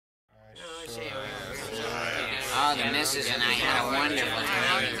Oh, the missus and I had a wonderful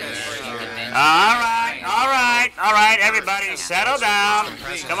time. All right, everybody, settle down.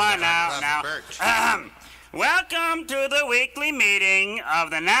 Come on now. Welcome to the weekly meeting of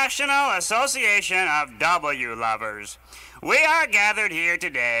the National Association of W Lovers. We are gathered here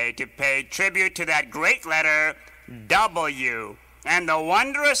today to pay tribute to that great letter, W, and the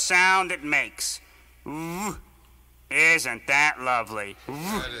wondrous sound it makes. Isn't that lovely?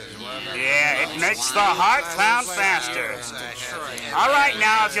 Yeah, it makes the heart pound faster. All right,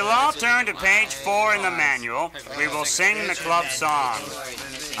 now, if you'll all turn to page 4 in the manual, we will sing the club song.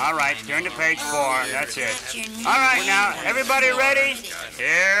 All right, turn to page 4. That's it. All right, now, everybody ready?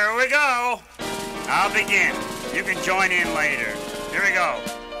 Here we go. I'll begin. You can join in later. Here we go.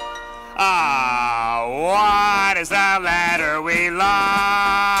 Ah, what is the letter we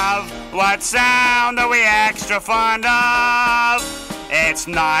love? What sound are we extra fond of? It's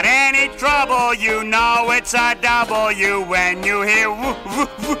not any trouble, you know it's a W when you hear woo, woo,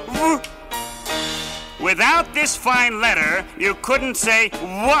 woo, woo. Without this fine letter, you couldn't say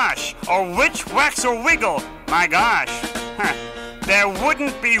wash or witch, wax or wiggle. My gosh. There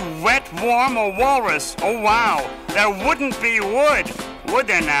wouldn't be wet, warm, or walrus. Oh, wow. There wouldn't be wood. Would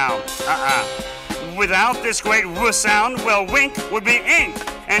there now? Without this great w sound, well, wink would be ink,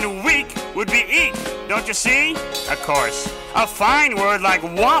 and weak would be eek. Don't you see? Of course. A fine word like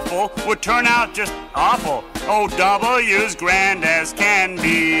waffle would turn out just awful. Oh, W's grand as can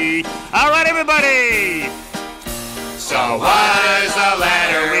be. All right, everybody. So what is the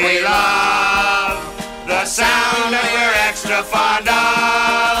letter we love? The sound that we're extra fond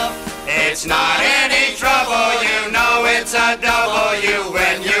of. It's not any trouble, you know it's a W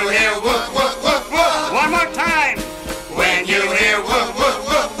when you hear whoop, whoop, whoop, whoop. One more time. When you hear whoop, whoop,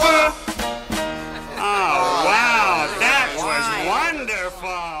 whoop, whoop. Oh, wow, that was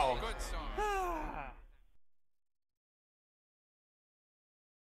wonderful.